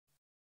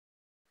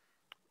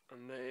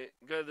And they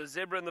go the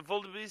zebra and the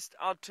wildebeest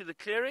out to the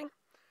clearing.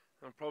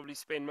 I'll probably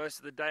spend most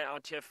of the day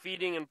out here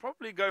feeding and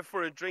probably go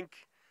for a drink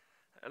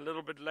a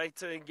little bit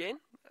later again.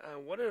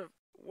 What a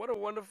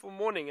wonderful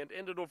morning. It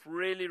ended off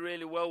really,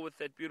 really well with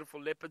that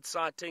beautiful leopard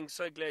sighting.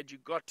 So glad you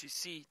got to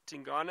see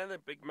Tingana, the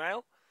big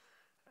male.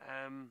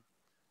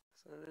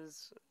 So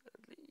there's,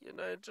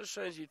 it just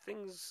shows you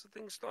things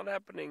start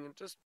happening, and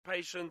just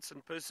patience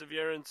and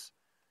perseverance.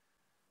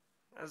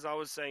 As I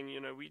was saying,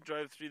 we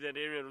drove through that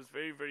area. It was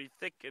very, very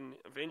thick, and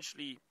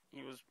eventually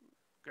he was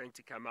going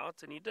to come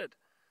out, and he did.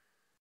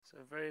 So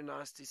very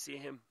nice to see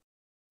him.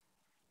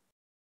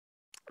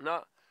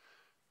 Now,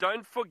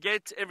 don't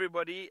forget,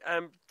 everybody,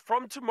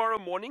 from tomorrow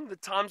morning, the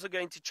times are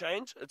going to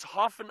change. It's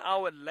half an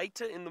hour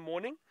later in the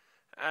morning.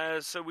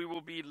 So we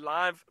will be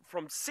live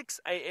from 6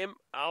 a.m.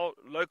 our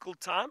local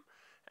time.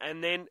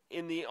 And then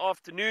in the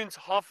afternoons,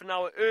 half an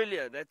hour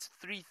earlier. That's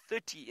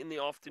 3:30 in the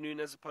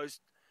afternoon as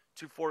opposed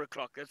to 4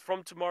 o'clock. That's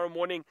from tomorrow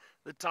morning.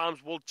 The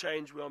times will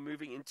change. We are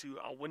moving into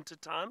our winter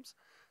times.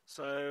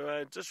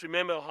 So just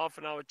remember, half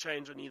an hour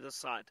change on either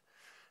side.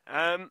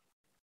 And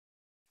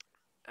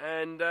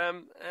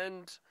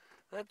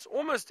that's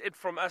almost it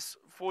from us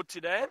for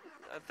today.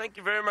 Thank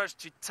you very much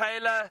to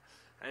Taylor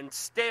and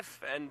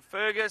Steph and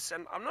Fergus.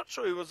 And I'm not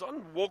sure who was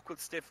on walk with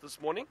Steph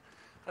this morning.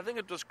 I think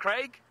it was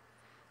Craig.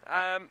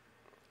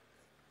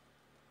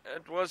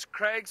 It was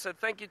Craig, so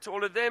thank you to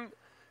all of them.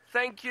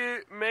 Thank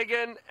you,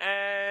 Megan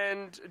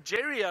and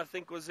Jerry, I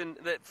think, was in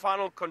the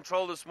final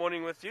control this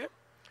morning with you.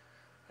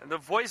 And the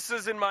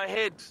voices in my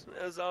head,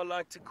 as I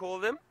like to call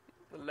them,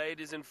 the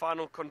ladies in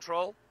final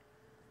control.